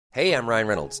Hey, I'm Ryan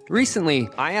Reynolds. Recently,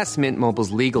 I asked Mint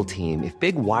Mobile's legal team if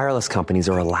big wireless companies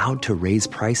are allowed to raise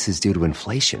prices due to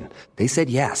inflation. They said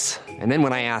yes. And then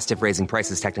when I asked if raising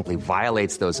prices technically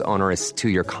violates those onerous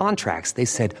two-year contracts, they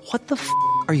said, "What the f***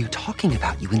 are you talking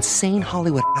about, you insane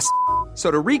Hollywood ass?" So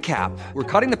to recap, we're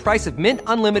cutting the price of Mint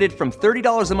Unlimited from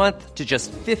 $30 a month to just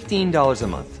 $15 a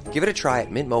month. Give it a try at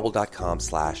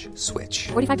mintmobile.com/switch.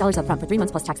 $45 up front for 3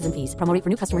 months plus taxes and fees. Promo rate for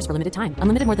new customers for limited time.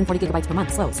 Unlimited more than 40 gigabytes per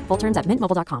month. Slows full terms at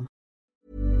mintmobile.com.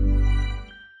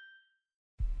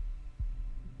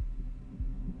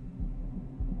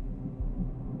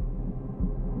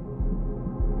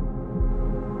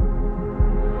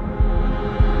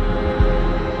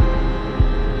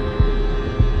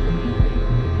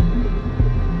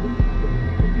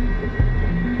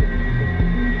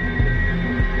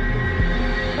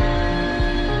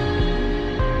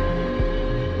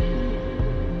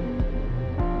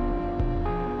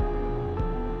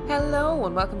 Hello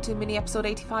and welcome to mini episode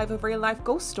 85 of Real Life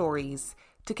Ghost Stories.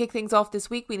 To kick things off this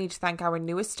week, we need to thank our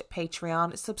newest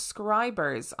Patreon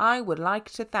subscribers. I would like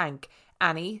to thank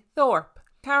Annie Thorpe,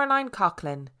 Caroline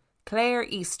Coughlin, Claire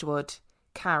Eastwood,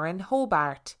 Karen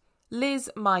Hobart,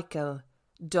 Liz Michael,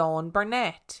 Dawn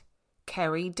Burnett,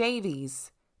 Kerry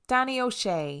Davies, Danny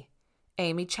O'Shea,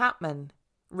 Amy Chapman,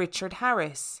 Richard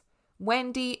Harris,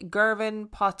 Wendy Gervin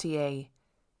Potier,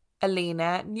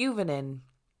 Alina Newvenin,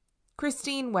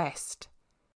 Christine West,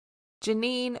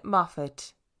 Janine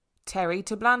Moffat, Terry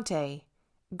Tablante,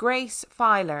 Grace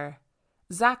Filer,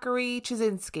 Zachary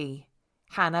Chizinski,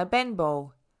 Hannah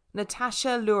Benbow,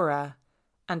 Natasha Lura,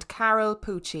 and Carol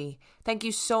Pucci. Thank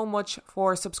you so much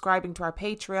for subscribing to our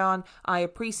Patreon. I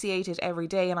appreciate it every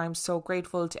day and I'm so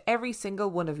grateful to every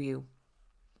single one of you.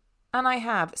 And I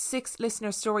have 6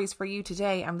 listener stories for you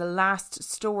today, and the last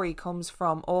story comes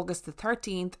from August the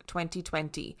 13th,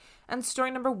 2020. And story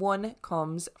number 1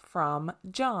 comes from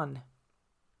John.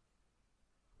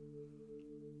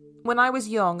 When I was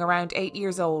young, around 8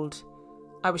 years old,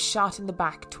 I was shot in the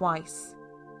back twice.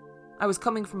 I was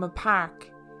coming from a park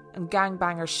and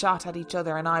gangbangers shot at each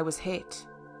other and I was hit.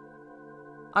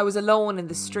 I was alone in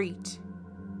the street.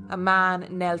 A man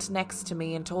knelt next to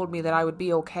me and told me that I would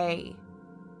be okay.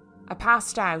 I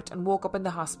passed out and woke up in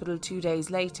the hospital 2 days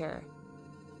later.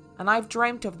 And I've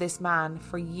dreamt of this man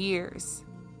for years.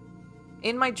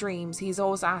 In my dreams, he's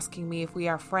always asking me if we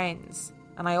are friends,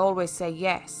 and I always say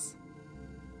yes.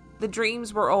 The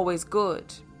dreams were always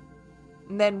good.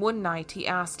 And then one night he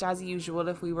asked as usual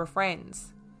if we were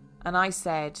friends, and I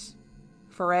said,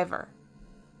 forever.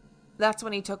 That's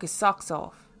when he took his socks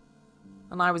off,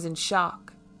 and I was in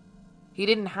shock. He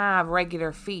didn't have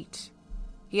regular feet.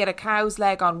 He had a cow's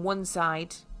leg on one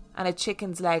side and a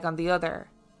chicken's leg on the other.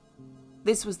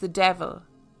 This was the devil.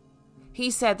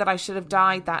 He said that I should have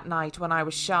died that night when I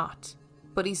was shot,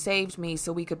 but he saved me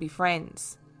so we could be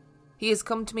friends. He has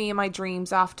come to me in my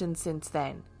dreams often since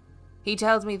then. He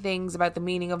tells me things about the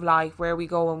meaning of life, where we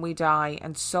go when we die,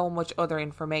 and so much other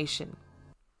information.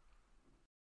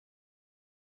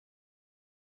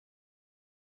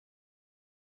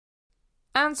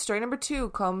 And story number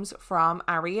 2 comes from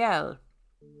Ariel.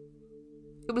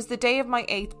 It was the day of my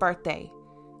 8th birthday,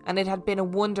 and it had been a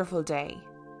wonderful day.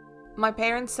 My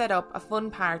parents set up a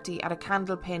fun party at a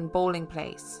candlepin bowling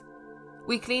place.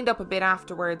 We cleaned up a bit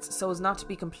afterwards so as not to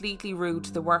be completely rude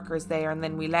to the workers there, and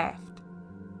then we left.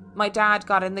 My dad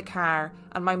got in the car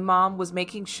and my mom was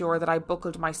making sure that I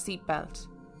buckled my seatbelt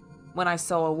when I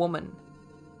saw a woman.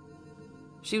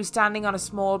 She was standing on a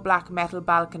small black metal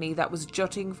balcony that was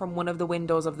jutting from one of the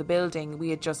windows of the building we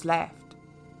had just left.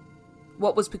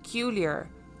 What was peculiar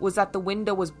was that the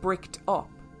window was bricked up,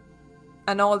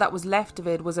 and all that was left of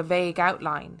it was a vague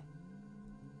outline.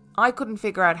 I couldn't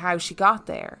figure out how she got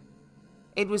there.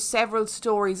 It was several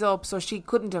stories up, so she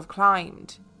couldn't have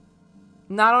climbed.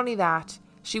 Not only that,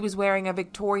 she was wearing a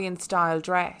Victorian-style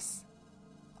dress.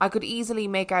 I could easily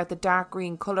make out the dark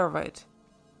green colour of it.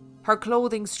 Her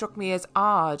clothing struck me as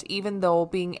odd, even though,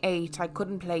 being 8, I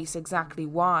couldn't place exactly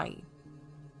why.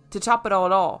 To top it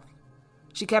all off,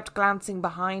 she kept glancing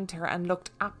behind her and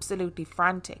looked absolutely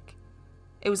frantic.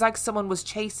 It was like someone was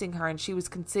chasing her and she was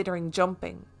considering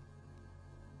jumping.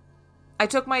 I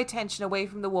took my attention away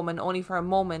from the woman only for a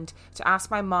moment to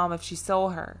ask my mom if she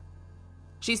saw her.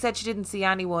 She said she didn't see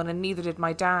anyone and neither did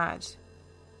my dad.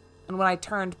 And when I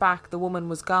turned back, the woman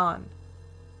was gone.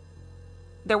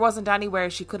 There wasn't anywhere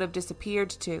she could have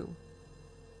disappeared to.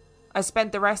 I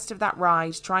spent the rest of that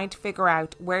ride trying to figure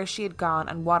out where she had gone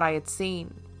and what I had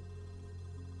seen.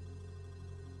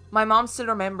 My mom still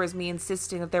remembers me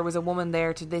insisting that there was a woman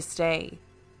there to this day.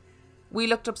 We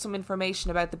looked up some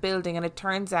information about the building and it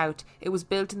turns out it was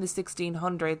built in the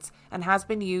 1600s and has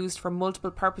been used for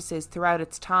multiple purposes throughout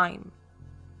its time.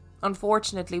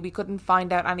 Unfortunately, we couldn't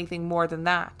find out anything more than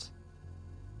that.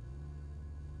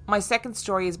 My second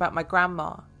story is about my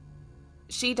grandma.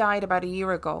 She died about a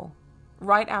year ago,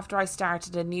 right after I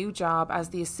started a new job as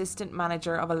the assistant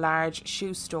manager of a large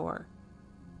shoe store.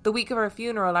 The week of her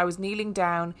funeral, I was kneeling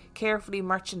down, carefully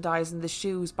merchandising the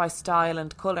shoes by style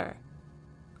and colour.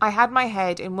 I had my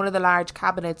head in one of the large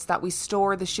cabinets that we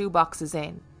store the shoe boxes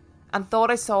in, and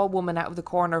thought I saw a woman out of the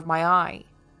corner of my eye.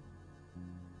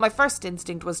 My first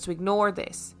instinct was to ignore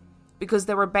this, because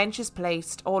there were benches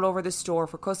placed all over the store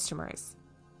for customers.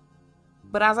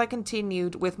 But as I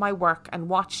continued with my work and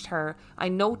watched her, I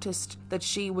noticed that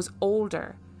she was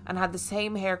older and had the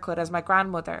same haircut as my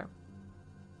grandmother.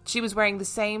 She was wearing the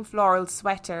same floral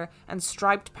sweater and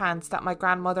striped pants that my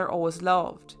grandmother always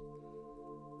loved.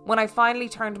 When I finally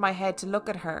turned my head to look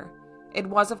at her, it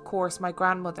was of course my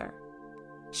grandmother.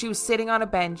 She was sitting on a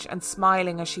bench and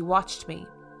smiling as she watched me.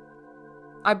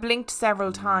 I blinked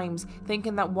several times,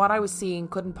 thinking that what I was seeing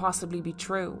couldn't possibly be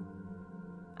true.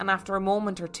 And after a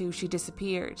moment or two, she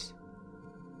disappeared.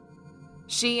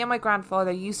 She and my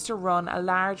grandfather used to run a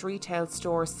large retail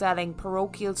store selling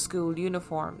parochial school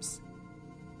uniforms.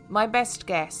 My best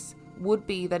guess would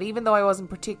be that even though I wasn't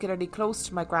particularly close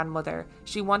to my grandmother,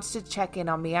 she wanted to check in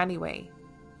on me anyway.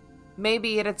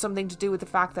 Maybe it had something to do with the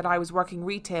fact that I was working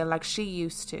retail like she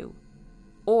used to.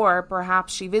 Or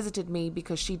perhaps she visited me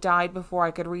because she died before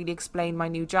I could really explain my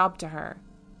new job to her.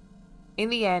 In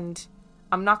the end,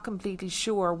 I'm not completely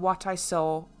sure what I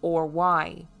saw or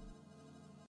why.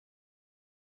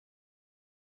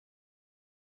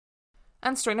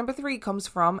 And story number 3 comes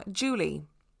from Julie.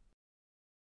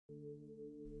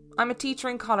 I'm a teacher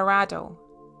in Colorado.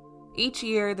 Each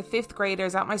year, the 5th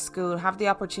graders at my school have the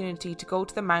opportunity to go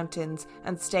to the mountains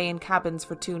and stay in cabins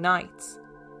for 2 nights.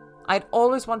 I'd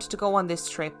always wanted to go on this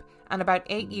trip, and about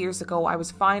 8 years ago I was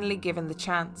finally given the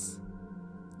chance.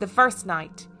 The first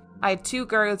night, I had 2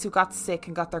 girls who got sick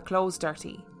and got their clothes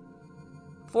dirty.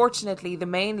 Fortunately, the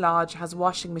main lodge has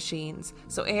washing machines,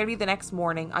 so early the next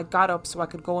morning I got up so I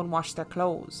could go and wash their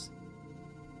clothes.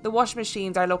 The wash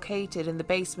machines are located in the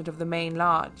basement of the main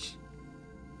lodge.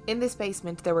 In this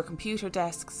basement there were computer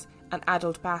desks and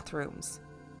adult bathrooms,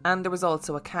 and there was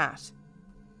also a cat.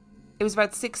 It was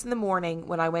about 6 in the morning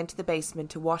when I went to the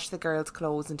basement to wash the girls'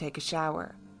 clothes and take a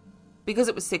shower. Because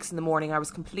it was 6 in the morning, I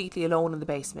was completely alone in the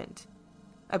basement.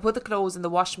 I put the clothes in the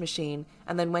wash machine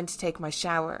and then went to take my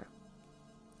shower.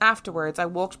 Afterwards, I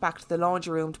walked back to the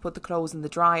laundry room to put the clothes in the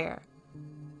dryer.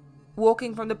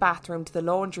 Walking from the bathroom to the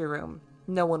laundry room,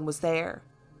 no one was there.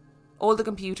 All the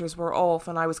computers were off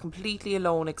and I was completely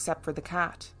alone except for the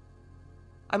cat.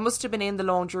 I must have been in the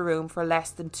laundry room for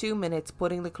less than 2 minutes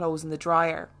putting the clothes in the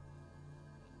dryer.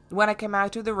 When I came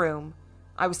out of the room,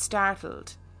 I was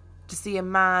startled to see a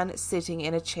man sitting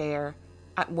in a chair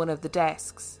at one of the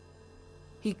desks.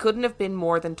 He couldn't have been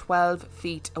more than 12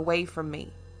 feet away from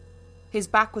me. His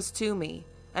back was to me,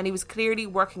 and he was clearly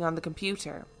working on the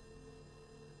computer.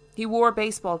 He wore a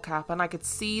baseball cap, and I could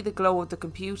see the glow of the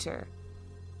computer.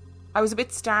 I was a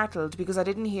bit startled because I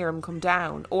didn't hear him come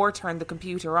down or turn the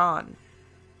computer on.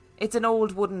 It's an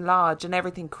old wooden lodge and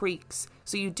everything creaks,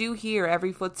 so you do hear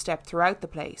every footstep throughout the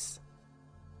place.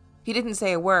 He didn't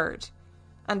say a word,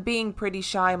 and being pretty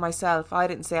shy myself, I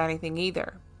didn't say anything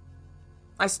either.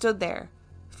 I stood there,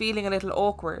 feeling a little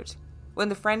awkward, when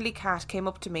the friendly cat came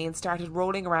up to me and started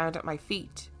rolling around at my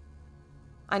feet.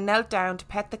 I knelt down to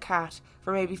pet the cat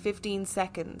for maybe 15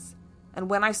 seconds, and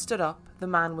when I stood up, the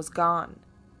man was gone.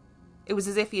 It was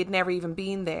as if he had never even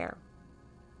been there.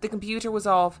 The computer was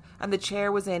off and the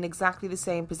chair was in exactly the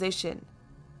same position.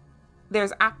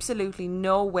 There's absolutely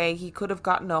no way he could have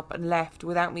gotten up and left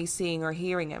without me seeing or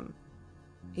hearing him.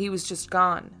 He was just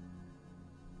gone.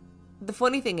 The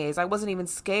funny thing is, I wasn't even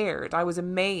scared, I was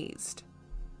amazed.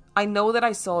 I know that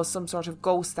I saw some sort of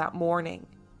ghost that morning.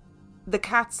 The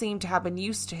cat seemed to have been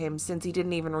used to him since he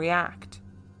didn't even react.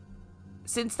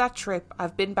 Since that trip,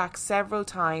 I've been back several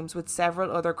times with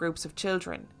several other groups of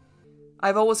children.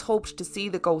 I've always hoped to see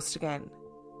the ghost again.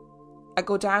 I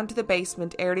go down to the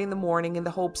basement early in the morning in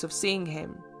the hopes of seeing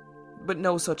him, but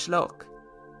no such luck.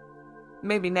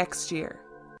 Maybe next year.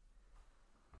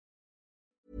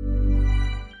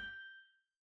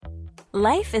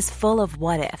 Life is full of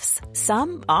what-ifs.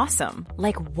 Some awesome,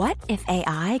 like what if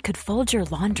AI could fold your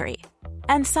laundry?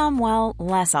 And some, well,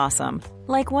 less awesome,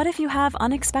 like what if you have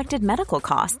unexpected medical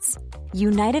costs?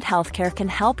 United Healthcare can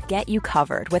help get you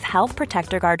covered with Health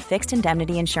Protector Guard fixed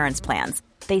indemnity insurance plans.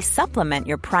 They supplement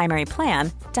your primary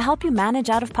plan to help you manage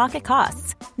out-of-pocket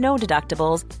costs. no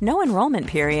deductibles, no enrollment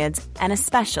periods, and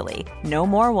especially no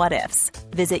more what-ifs.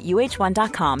 Visit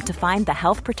uh1.com to find the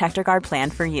Health Protector Guard plan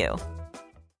for you.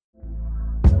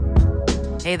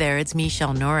 Hey there, it's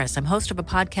Michelle Norris. I'm host of a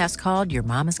podcast called Your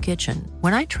Mama's Kitchen.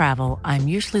 When I travel, I'm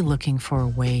usually looking for a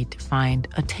way to find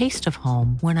a taste of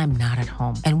home when I'm not at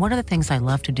home. And one of the things I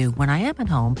love to do when I am at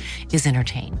home is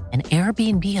entertain. And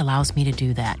Airbnb allows me to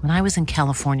do that. When I was in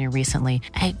California recently,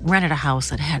 I rented a house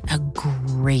that had a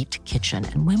great kitchen.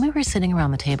 And when we were sitting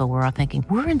around the table, we were all thinking,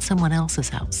 we're in someone else's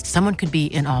house. Someone could be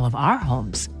in all of our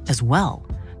homes as well.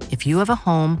 If you have a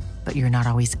home, but you're not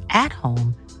always at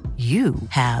home, you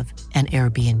have an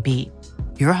Airbnb.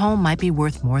 Your home might be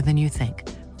worth more than you think.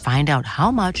 Find out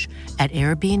how much at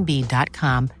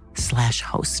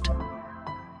airbnb.com/host.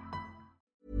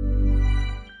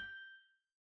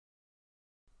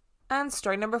 And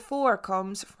story number 4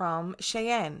 comes from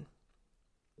Cheyenne.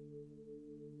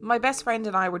 My best friend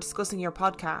and I were discussing your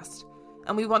podcast,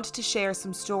 and we wanted to share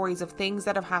some stories of things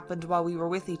that have happened while we were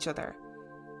with each other.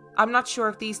 I'm not sure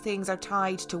if these things are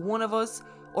tied to one of us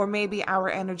or maybe our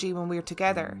energy when we're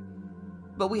together,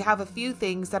 but we have a few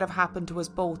things that have happened to us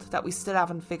both that we still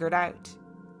haven't figured out.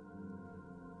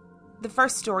 The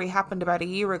first story happened about a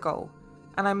year ago,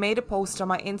 and I made a post on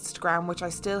my Instagram which I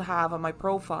still have on my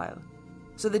profile,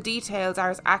 so the details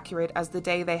are as accurate as the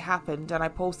day they happened and I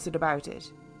posted about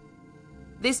it.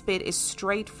 This bit is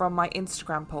straight from my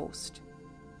Instagram post.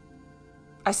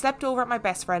 I slept over at my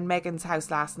best friend Megan's house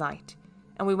last night,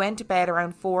 and we went to bed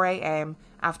around 4 a.m.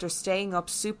 after staying up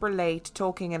super late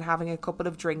talking and having a couple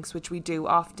of drinks, which we do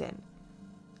often.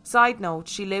 Side note,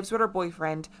 she lives with her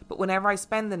boyfriend, but whenever I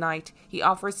spend the night, he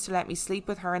offers to let me sleep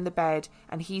with her in the bed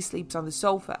and he sleeps on the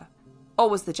sofa.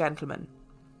 Always the gentleman.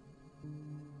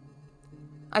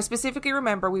 I specifically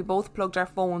remember we both plugged our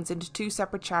phones into 2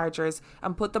 separate chargers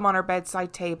and put them on our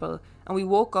bedside table, and we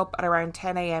woke up at around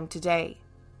 10 a.m. today.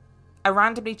 I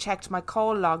randomly checked my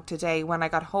call log today when I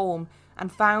got home and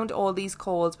found all these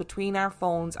calls between our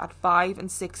phones at 5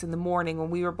 and 6 in the morning when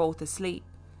we were both asleep.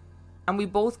 And we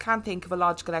both can't think of a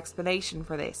logical explanation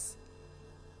for this.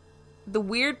 The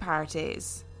weird part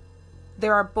is,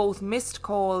 there are both missed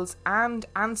calls and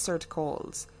answered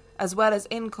calls, as well as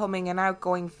incoming and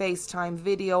outgoing FaceTime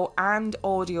video and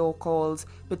audio calls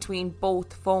between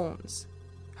both phones.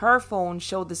 Her phone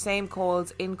showed the same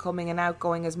calls incoming and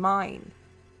outgoing as mine.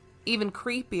 Even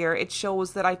creepier, it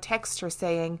shows that I text her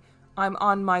saying, "I'm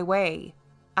on my way,"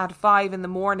 at 5 in the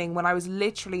morning when I was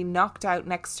literally knocked out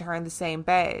next to her in the same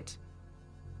bed.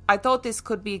 I thought this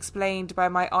could be explained by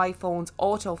my iPhone's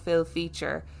autofill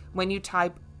feature when you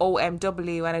type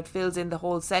OMW and it fills in the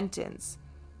whole sentence.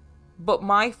 But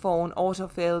my phone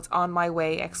autofills "on my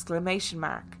way!" !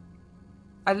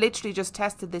 I literally just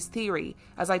tested this theory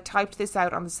as I typed this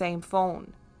out on the same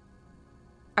phone.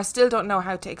 I still don't know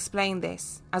how to explain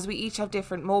this, as we each have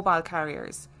different mobile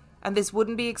carriers, and this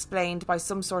wouldn't be explained by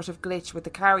some sort of glitch with the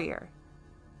carrier.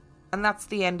 And that's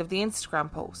the end of the Instagram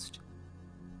post.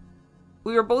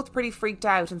 We were both pretty freaked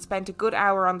out and spent a good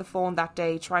hour on the phone that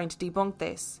day trying to debunk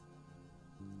this.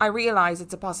 I realise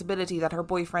it's a possibility that her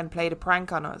boyfriend played a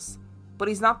prank on us, but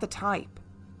he's not the type,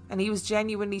 and he was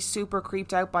genuinely super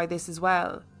creeped out by this as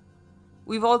well.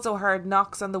 We've also heard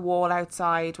knocks on the wall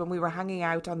outside when we were hanging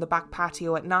out on the back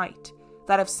patio at night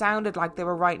that have sounded like they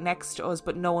were right next to us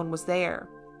but no one was there.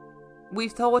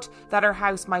 We've thought that our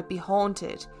house might be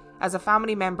haunted, as a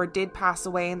family member did pass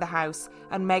away in the house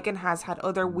and Megan has had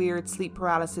other weird sleep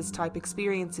paralysis type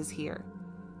experiences here.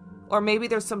 Or maybe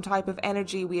there's some type of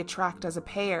energy we attract as a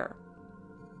pair.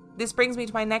 This brings me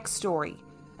to my next story,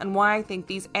 and why I think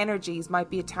these energies might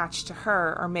be attached to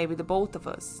her or maybe the both of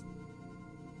us.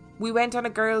 We went on a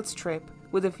girls' trip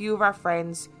with a few of our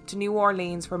friends to New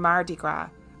Orleans for Mardi Gras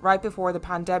right before the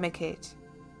pandemic hit.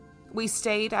 We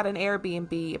stayed at an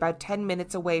Airbnb about 10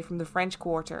 minutes away from the French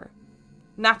Quarter.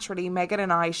 Naturally, Megan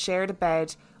and I shared a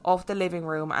bed off the living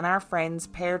room and our friends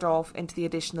paired off into the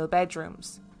additional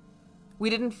bedrooms. We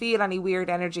didn't feel any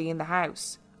weird energy in the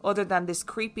house, other than this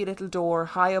creepy little door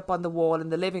high up on the wall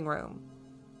in the living room,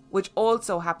 which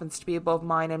also happens to be above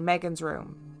mine and Megan's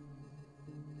room.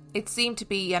 It seemed to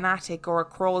be an attic or a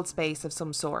crawl space of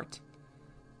some sort.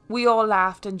 We all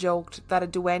laughed and joked that a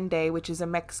duende, which is a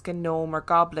Mexican gnome or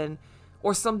goblin,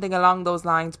 or something along those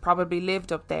lines, probably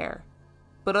lived up there.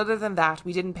 But other than that,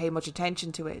 we didn't pay much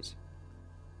attention to it.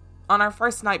 On our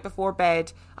first night before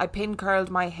bed, I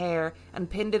pin-curled my hair and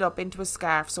pinned it up into a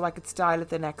scarf so I could style it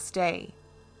the next day.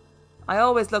 I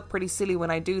always look pretty silly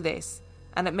when I do this,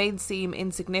 and it may seem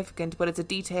insignificant, but it's a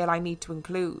detail I need to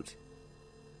include.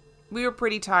 We were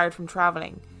pretty tired from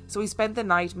travelling, so we spent the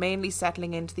night mainly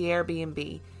settling into the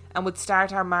Airbnb and would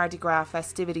start our Mardi Gras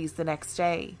festivities the next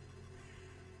day.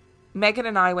 Megan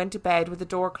and I went to bed with the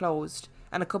door closed,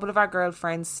 and a couple of our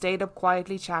girlfriends stayed up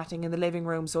quietly chatting in the living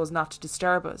room so as not to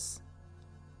disturb us.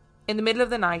 In the middle of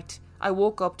the night, I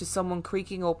woke up to someone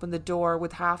creaking open the door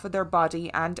with half of their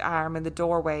body and arm in the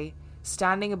doorway,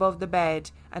 standing above the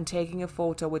bed and taking a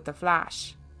photo with the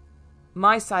flash.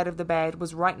 My side of the bed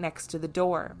was right next to the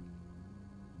door.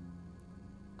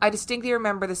 I distinctly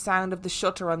remember the sound of the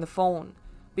shutter on the phone,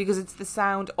 because it's the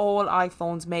sound all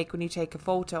iPhones make when you take a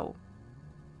photo.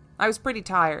 I was pretty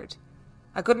tired.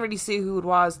 I couldn't really see who it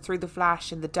was through the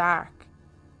flash in the dark.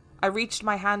 I reached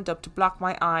my hand up to block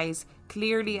my eyes,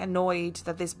 clearly annoyed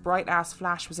that this bright-ass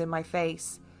flash was in my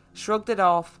face, shrugged it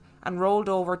off and rolled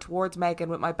over towards Megan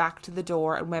with my back to the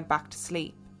door and went back to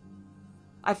sleep.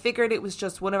 I figured it was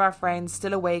just one of our friends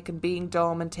still awake and being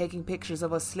dumb and taking pictures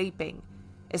of us sleeping,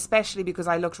 especially because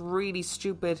I looked really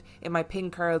stupid in my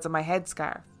pink curls and my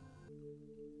headscarf.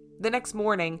 The next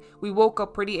morning, we woke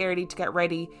up pretty early to get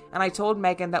ready, and I told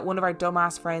Megan that one of our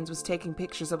dumbass friends was taking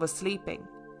pictures of us sleeping.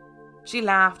 She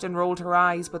laughed and rolled her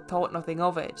eyes but thought nothing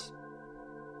of it.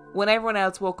 When everyone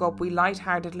else woke up, we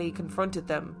lightheartedly confronted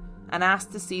them and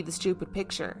asked to see the stupid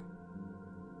picture.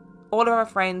 All of our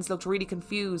friends looked really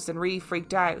confused and really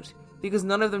freaked out because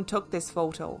none of them took this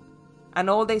photo, and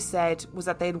all they said was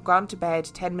that they'd gone to bed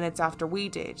 10 minutes after we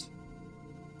did.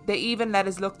 They even let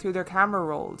us look through their camera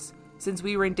rolls, since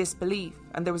we were in disbelief,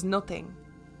 and there was nothing.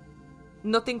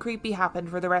 Nothing creepy happened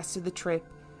for the rest of the trip,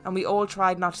 and we all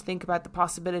tried not to think about the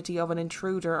possibility of an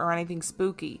intruder or anything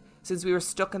spooky, since we were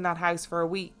stuck in that house for a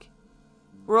week.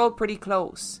 We're all pretty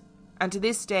close, and to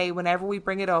this day, whenever we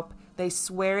bring it up, they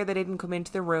swear they didn't come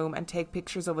into the room and take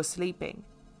pictures of us sleeping.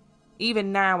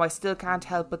 Even now, I still can't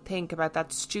help but think about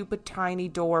that stupid tiny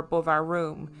door above our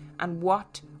room, and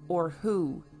what or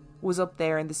who was up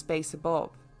there in the space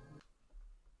above.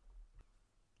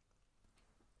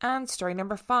 And story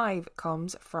number 5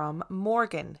 comes from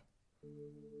Morgan.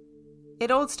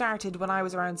 It all started when I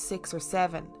was around 6 or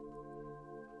 7.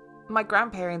 My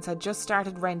grandparents had just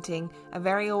started renting a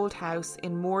very old house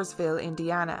in Mooresville,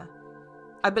 Indiana.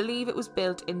 I believe it was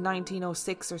built in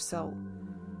 1906 or so.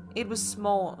 It was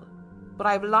small, but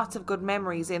I have lots of good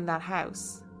memories in that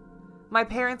house. My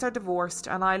parents are divorced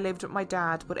and I lived with my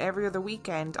dad, but every other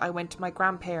weekend I went to my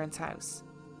grandparents' house.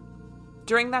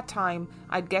 During that time,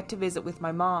 I'd get to visit with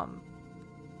my mom.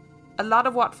 A lot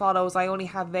of what follows I only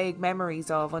have vague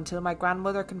memories of until my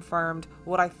grandmother confirmed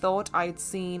what I thought I had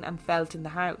seen and felt in the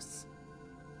house.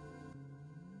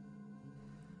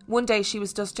 One day she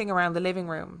was dusting around the living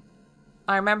room.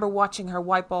 I remember watching her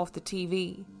wipe off the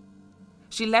TV.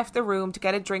 She left the room to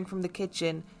get a drink from the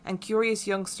kitchen, and curious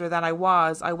youngster that I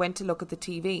was, I went to look at the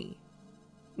TV.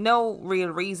 No real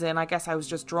reason, I guess I was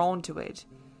just drawn to it.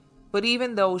 But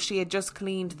even though she had just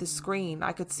cleaned the screen,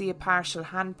 I could see a partial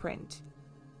handprint.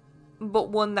 But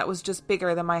one that was just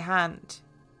bigger than my hand.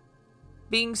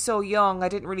 Being so young, I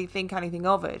didn't really think anything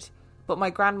of it, but my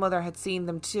grandmother had seen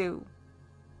them too.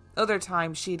 Other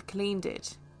times she'd cleaned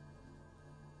it.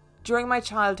 During my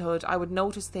childhood, I would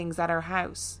notice things at her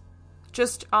house.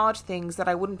 Just odd things that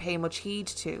I wouldn't pay much heed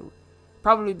to,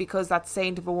 probably because that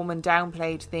saint of a woman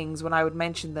downplayed things when I would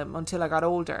mention them until I got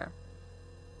older.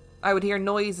 I would hear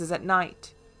noises at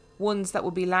night, ones that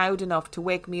would be loud enough to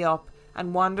wake me up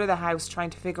and wander the house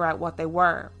trying to figure out what they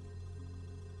were.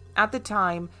 At the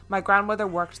time, my grandmother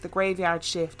worked the graveyard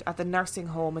shift at the nursing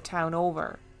home a town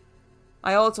over.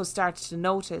 I also started to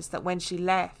notice that when she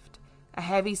left, a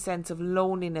heavy sense of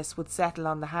loneliness would settle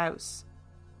on the house.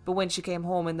 But when she came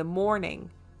home in the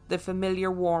morning, the familiar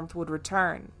warmth would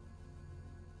return.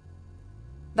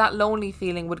 That lonely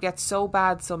feeling would get so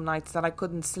bad some nights that I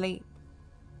couldn't sleep.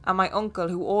 And my uncle,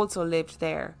 who also lived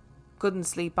there, couldn't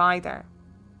sleep either.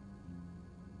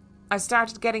 I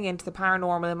started getting into the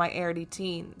paranormal in my early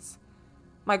teens.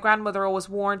 My grandmother always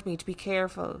warned me to be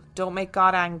careful, don't make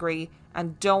God angry,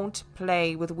 and don't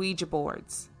play with Ouija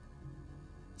boards.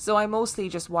 So I mostly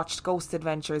just watched ghost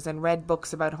adventures and read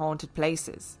books about haunted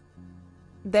places.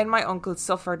 Then my uncle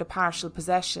suffered a partial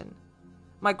possession.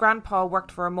 My grandpa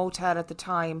worked for a motel at the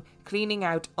time, cleaning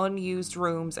out unused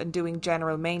rooms and doing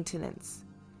general maintenance.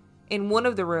 In one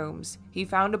of the rooms, he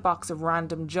found a box of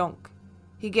random junk.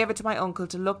 He gave it to my uncle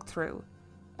to look through,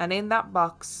 and in that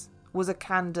box was a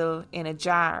candle in a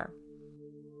jar.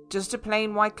 Just a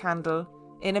plain white candle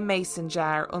in a mason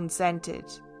jar, unscented.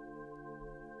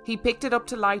 He picked it up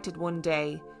to light it one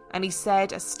day, and he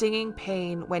said a stinging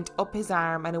pain went up his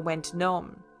arm and it went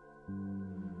numb.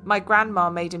 My grandma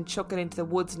made him chuck it into the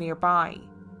woods nearby.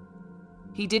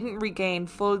 He didn't regain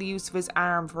full use of his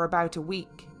arm for about a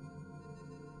week.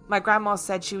 My grandma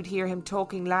said she would hear him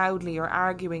talking loudly or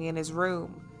arguing in his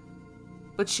room,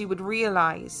 but she would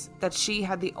realise that she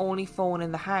had the only phone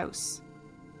in the house,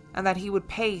 and that he would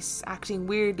pace, acting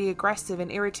weirdly aggressive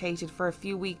and irritated for a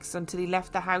few weeks until he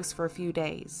left the house for a few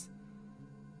days.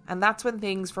 And that's when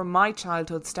things from my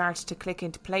childhood started to click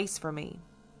into place for me.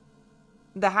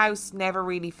 The house never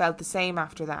really felt the same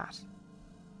after that.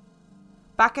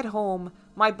 Back at home,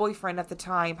 my boyfriend at the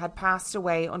time had passed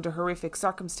away under horrific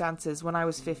circumstances when I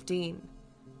was 15.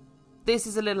 This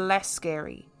is a little less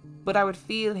scary, but I would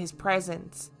feel his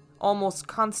presence almost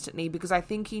constantly because I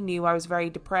think he knew I was very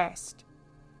depressed.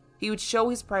 He would show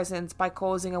his presence by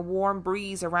causing a warm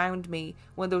breeze around me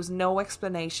when there was no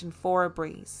explanation for a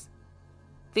breeze.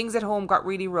 Things at home got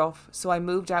really rough, so I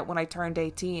moved out when I turned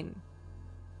 18.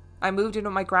 I moved in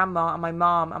with my grandma and my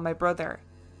mom and my brother,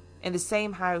 in the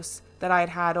same house that I had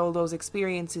had all those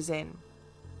experiences in.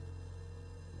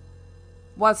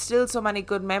 While still so many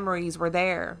good memories were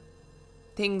there,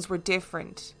 things were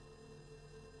different.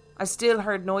 I still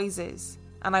heard noises,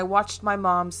 and I watched my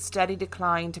mom's steady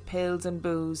decline to pills and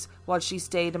booze while she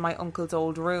stayed in my uncle's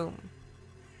old room.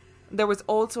 There was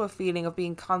also a feeling of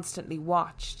being constantly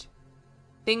watched.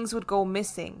 Things would go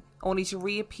missing, only to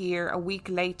reappear a week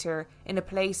later in a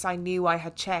place I knew I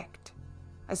had checked.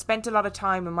 I spent a lot of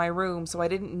time in my room, so I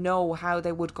didn't know how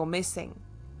they would go missing.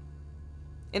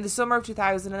 In the summer of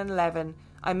 2011,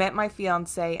 I met my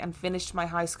fiancé and finished my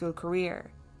high school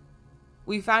career.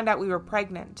 We found out we were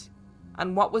pregnant,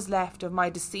 and what was left of my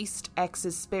deceased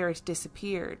ex's spirit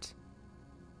disappeared.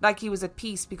 Like he was at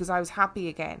peace because I was happy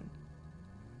again.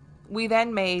 We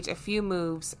then made a few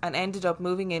moves and ended up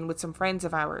moving in with some friends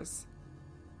of ours.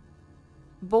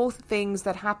 Both things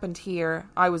that happened here,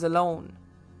 I was alone.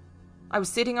 I was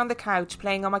sitting on the couch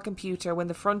playing on my computer when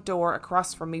the front door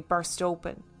across from me burst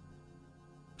open.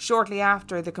 Shortly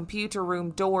after, the computer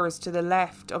room doors to the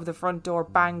left of the front door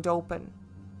banged open,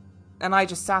 and I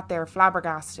just sat there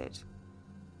flabbergasted.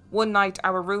 One night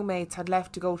our roommates had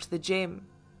left to go to the gym.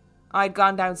 I'd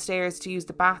gone downstairs to use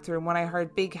the bathroom when I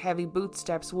heard big heavy boot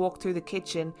steps walk through the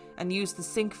kitchen and use the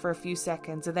sink for a few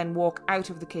seconds and then walk out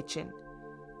of the kitchen.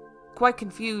 Quite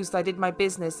confused, I did my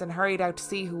business and hurried out to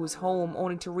see who was home,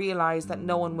 only to realise that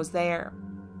no one was there.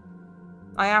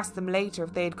 I asked them later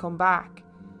if they had come back,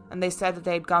 and they said that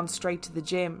they had gone straight to the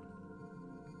gym.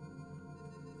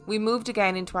 We moved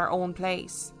again into our own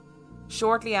place.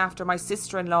 Shortly after, my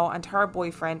sister-in-law and her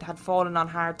boyfriend had fallen on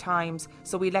hard times,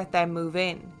 so we let them move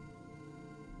in.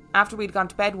 After we'd gone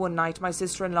to bed one night, my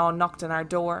sister-in-law knocked on our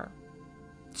door.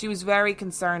 She was very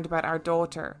concerned about our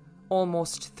daughter,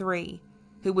 almost 3,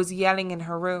 who was yelling in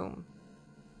her room.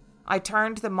 I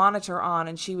turned the monitor on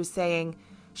and she was saying,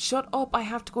 "Shut up, I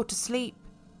have to go to sleep.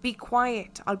 Be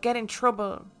quiet, I'll get in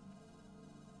trouble."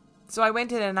 So I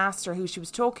went in and asked her who she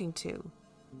was talking to,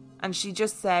 and she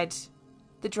just said,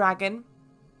 "The dragon."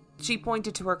 She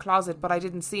pointed to her closet, but I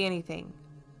didn't see anything.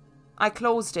 I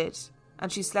closed it,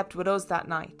 and she slept with us that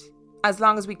night. As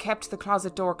long as we kept the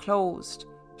closet door closed,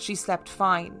 she slept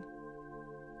fine.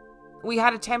 We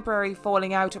had a temporary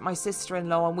falling out at my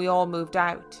sister-in-law and we all moved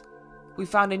out. We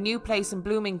found a new place in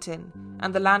Bloomington,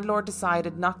 and the landlord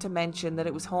decided not to mention that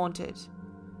it was haunted.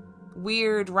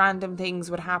 Weird, random things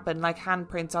would happen, like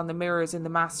handprints on the mirrors in the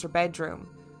master bedroom.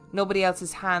 Nobody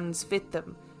else's hands fit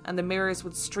them, and the mirrors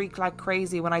would streak like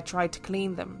crazy when I tried to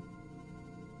clean them.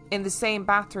 In the same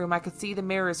bathroom, I could see the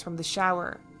mirrors from the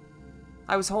shower.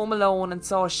 I was home alone and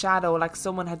saw a shadow like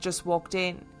someone had just walked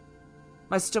in.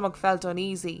 My stomach felt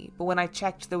uneasy, but when I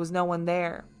checked, there was no one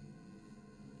there.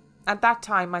 At that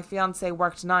time, my fiancé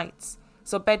worked nights,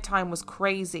 so bedtime was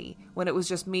crazy when it was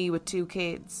just me with 2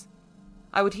 kids.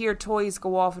 I would hear toys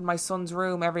go off in my son's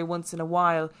room every once in a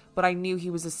while, but I knew he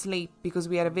was asleep because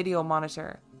we had a video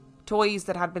monitor. Toys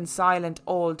that had been silent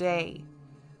all day.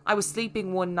 I was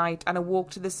sleeping one night and awoke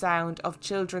to the sound of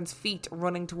children's feet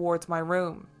running towards my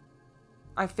room.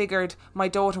 I figured my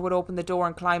daughter would open the door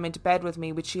and climb into bed with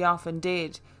me, which she often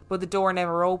did, but the door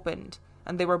never opened,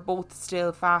 and they were both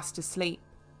still fast asleep.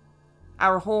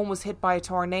 Our home was hit by a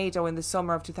tornado in the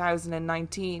summer of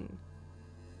 2019.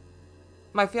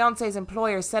 My fiancé's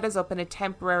employer set us up in a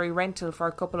temporary rental for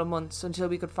a couple of months until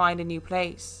we could find a new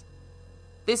place.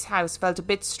 This house felt a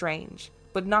bit strange,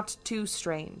 but not too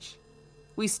strange.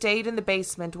 We stayed in the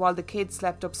basement while the kids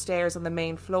slept upstairs on the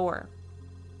main floor.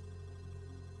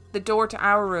 The door to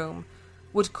our room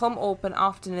would come open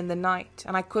often in the night,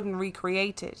 and I couldn't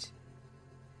recreate it.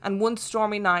 And one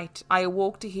stormy night, I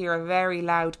awoke to hear a very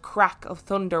loud crack of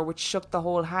thunder which shook the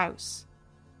whole house.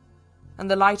 And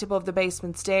the light above the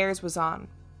basement stairs was on.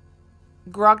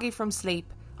 Groggy from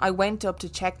sleep, I went up to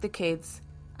check the kids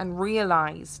and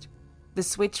realised The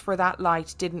switch for that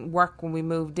light didn't work when we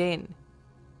moved in.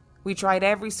 We tried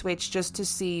every switch just to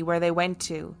see where they went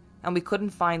to, and we couldn't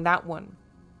find that one.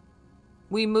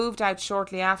 We moved out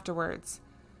shortly afterwards,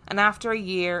 and after a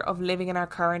year of living in our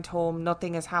current home,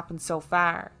 nothing has happened so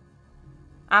far.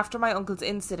 After my uncle's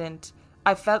incident,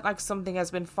 I felt like something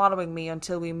has been following me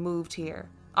until we moved here,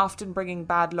 often bringing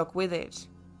bad luck with it.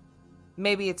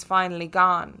 Maybe it's finally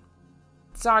gone.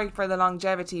 Sorry for the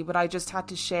longevity, but I just had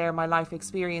to share my life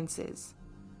experiences.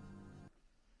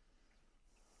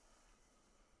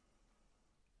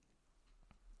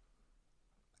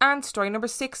 And story number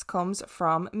 6 comes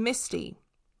from Misty.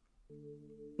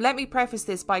 Let me preface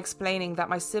this by explaining that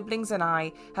my siblings and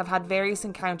I have had various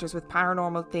encounters with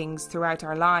paranormal things throughout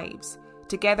our lives,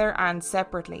 together and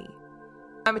separately.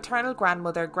 My maternal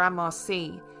grandmother, Grandma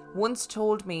C, once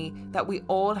told me that we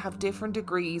all have different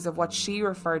degrees of what she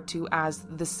referred to as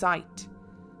the sight.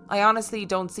 I honestly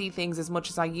don't see things as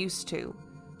much as I used to.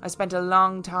 I spent a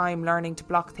long time learning to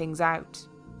block things out,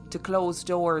 to close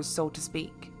doors, so to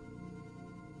speak.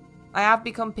 I have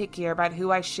become pickier about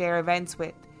who I share events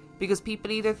with, because people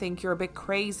either think you're a bit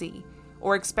crazy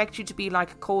or expect you to be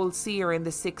like a cold seer in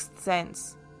the sixth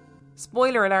sense.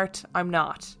 Spoiler alert, I'm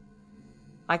not.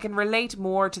 I can relate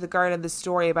more to the girl in the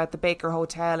story about the Baker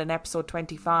Hotel in episode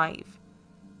 25.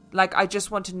 Like, I just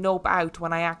want to nope out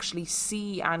when I actually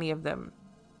see any of them.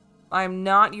 I am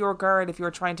not your girl if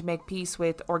you're trying to make peace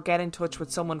with or get in touch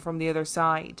with someone from the other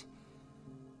side.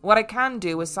 What I can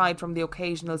do, aside from the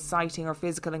occasional sighting or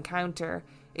physical encounter,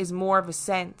 is more of a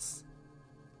sense.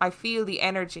 I feel the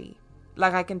energy,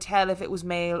 like I can tell if it was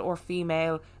male or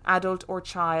female, adult or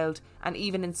child, and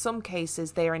even in some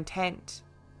cases their intent.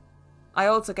 I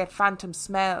also get phantom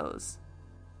smells.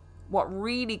 What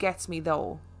really gets me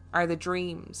though are the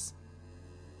dreams.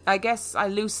 I guess I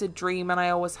lucid dream, and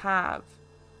I always have.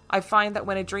 I find that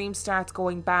when a dream starts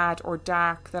going bad or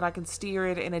dark, that I can steer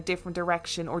it in a different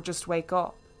direction or just wake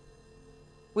up.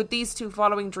 With these 2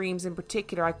 following dreams in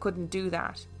particular, I couldn't do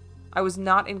that. I was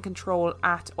not in control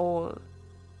at all.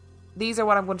 These are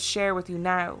what I'm going to share with you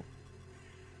now.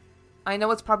 I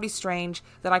know it's probably strange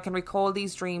that I can recall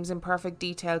these dreams in perfect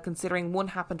detail, considering one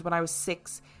happened when I was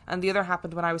 6 and the other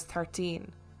happened when I was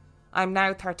 13. I'm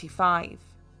now 35.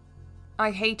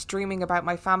 I hate dreaming about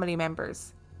my family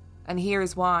members, and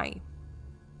here's why.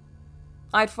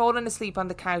 I'd fallen asleep on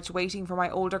the couch waiting for my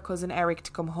older cousin Eric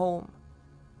to come home.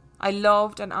 I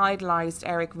loved and idolised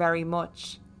Eric very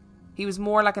much. He was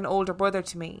more like an older brother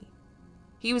to me.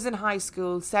 He was in high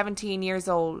school, 17 years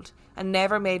old, and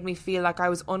never made me feel like I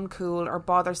was uncool or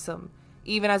bothersome,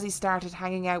 even as he started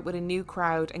hanging out with a new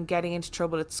crowd and getting into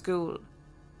trouble at school.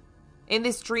 In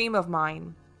this dream of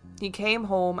mine, he came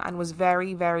home and was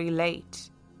very, very late.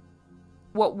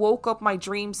 What woke up my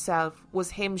dream self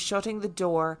was him shutting the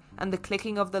door and the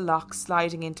clicking of the lock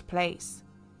sliding into place.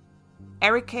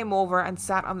 Eric came over and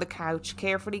sat on the couch,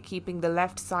 carefully keeping the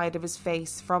left side of his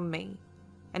face from me,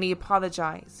 and he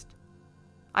apologised.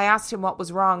 I asked him what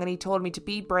was wrong, and he told me to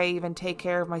be brave and take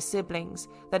care of my siblings,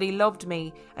 that he loved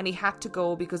me and he had to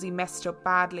go because he messed up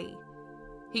badly.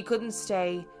 He couldn't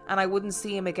stay, and I wouldn't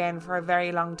see him again for a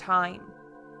very long time.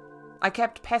 I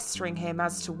kept pestering him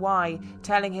as to why,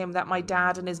 telling him that my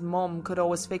dad and his mum could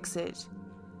always fix it.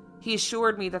 He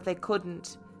assured me that they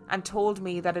couldn't, and told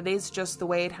me that it is just the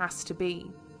way it has to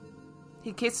be.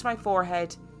 He kissed my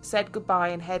forehead, said goodbye,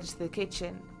 and headed to the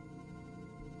kitchen.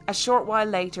 A short while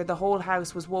later, the whole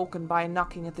house was woken by a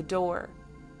knocking at the door.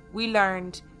 We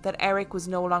learned that Eric was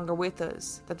no longer with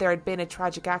us, that there had been a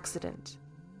tragic accident.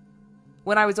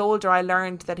 When I was older, I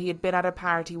learned that he had been at a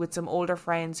party with some older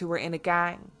friends who were in a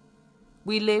gang.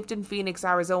 We lived in Phoenix,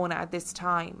 Arizona at this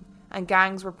time, and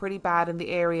gangs were pretty bad in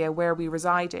the area where we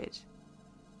resided.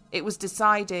 It was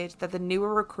decided that the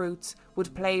newer recruits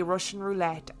would play Russian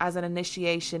roulette as an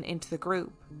initiation into the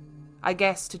group. I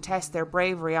guess to test their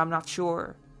bravery, I'm not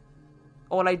sure.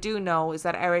 All I do know is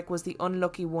that Eric was the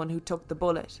unlucky one who took the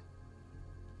bullet.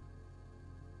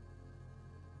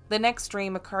 The next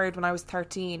dream occurred when I was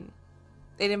 13.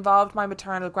 It involved my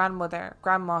maternal grandmother,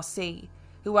 Grandma C,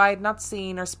 who I had not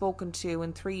seen or spoken to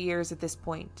in 3 years at this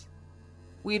point.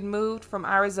 We had moved from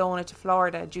Arizona to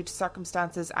Florida due to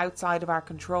circumstances outside of our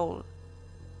control.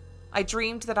 I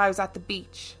dreamed that I was at the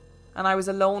beach, and I was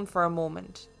alone for a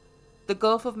moment. The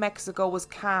Gulf of Mexico was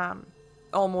calm,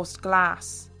 almost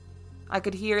glass. I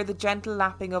could hear the gentle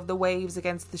lapping of the waves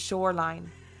against the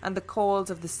shoreline, and the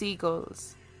calls of the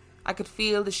seagulls. I could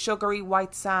feel the sugary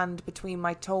white sand between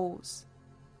my toes.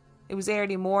 It was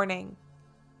early morning.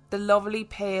 The lovely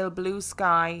pale blue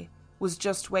sky was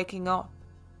just waking up,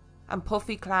 and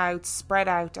puffy clouds spread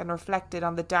out and reflected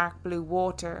on the dark blue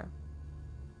water.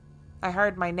 I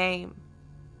heard my name.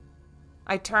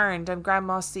 I turned and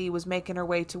Grandma C was making her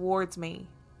way towards me.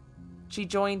 She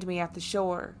joined me at the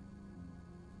shore.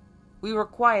 We were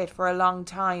quiet for a long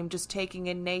time, just taking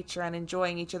in nature and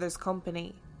enjoying each other's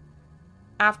company.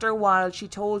 After a while, she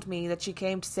told me that she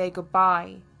came to say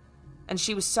goodbye, and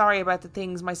she was sorry about the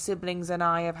things my siblings and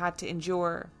I have had to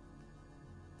endure.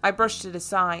 I brushed it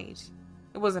aside.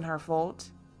 It wasn't her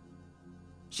fault.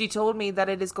 She told me that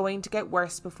it is going to get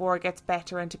worse before it gets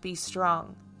better and to be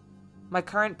strong. My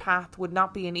current path would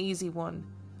not be an easy one,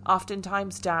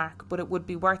 oftentimes dark, but it would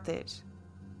be worth it.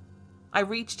 I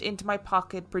reached into my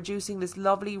pocket, producing this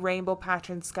lovely rainbow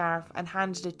patterned scarf, and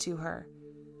handed it to her.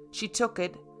 She took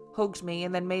it, hugged me,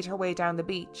 and then made her way down the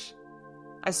beach.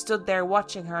 I stood there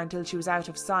watching her until she was out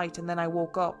of sight, and then I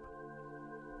woke up.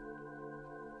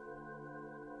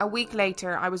 A week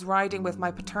later, I was riding with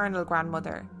my paternal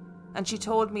grandmother, and she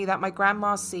told me that my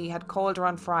Grandma C had called her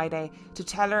on Friday to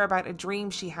tell her about a dream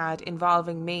she had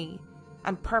involving me,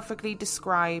 and perfectly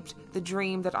described the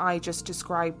dream that I just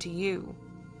described to you,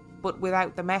 but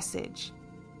without the message.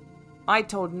 I'd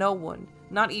told no one,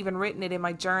 not even written it in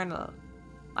my journal.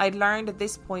 I'd learned at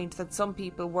this point that some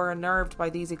people were unnerved by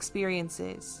these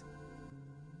experiences.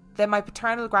 Then my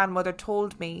paternal grandmother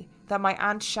told me that my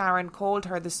Aunt Sharon called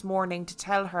her this morning to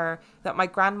tell her that my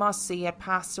Grandma C had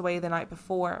passed away the night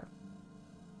before.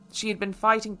 She had been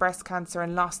fighting breast cancer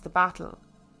and lost the battle.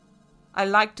 I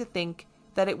like to think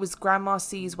that it was Grandma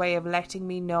C's way of letting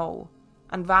me know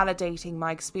and validating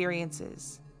my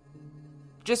experiences.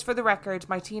 Just for the record,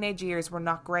 my teenage years were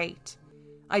not great.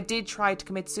 I did try to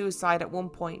commit suicide at one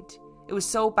point. It was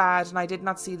so bad and I did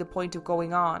not see the point of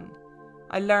going on.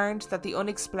 I learned that the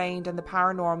unexplained and the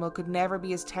paranormal could never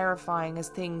be as terrifying as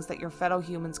things that your fellow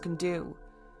humans can do.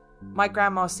 My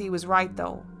Grandma C was right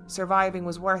though. Surviving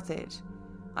was worth it.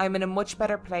 I am in a much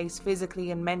better place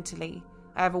physically and mentally.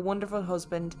 I have a wonderful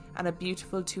husband and a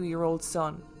beautiful 2-year-old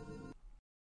son.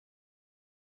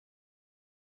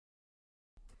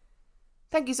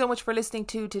 Thank you so much for listening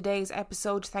to today's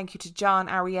episode. Thank you to John,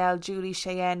 Ariel, Julie,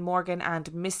 Cheyenne, Morgan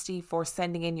and Misty for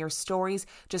sending in your stories.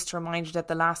 Just to remind you that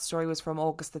the last story was from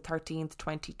August the 13th,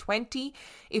 2020.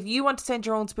 If you want to send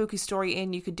your own spooky story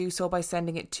in, you can do so by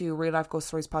sending it to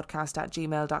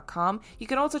reallifeghoststoriespodcast@gmail.com. You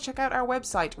can also check out our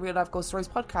website,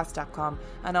 reallifeghoststoriespodcast.com.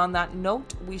 And on that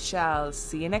note, we shall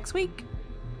see you next week.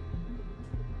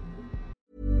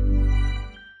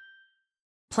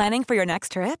 Planning for your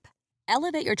next trip?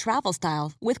 Elevate your travel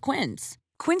style with Quince.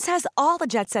 Quince has all the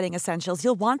jet-setting essentials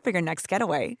you'll want for your next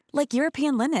getaway, like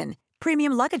European linen,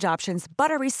 premium luggage options,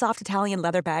 buttery soft Italian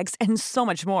leather bags, and so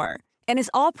much more. And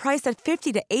is all priced at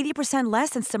 50 to 80% less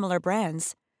than similar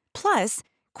brands. Plus,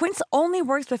 Quince only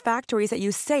works with factories that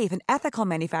use safe and ethical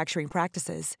manufacturing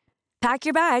practices. Pack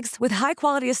your bags with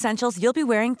high-quality essentials you'll be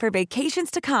wearing for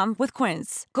vacations to come with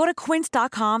Quince. Go to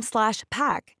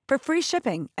quince.com/pack for free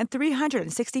shipping and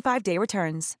 365-day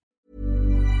returns.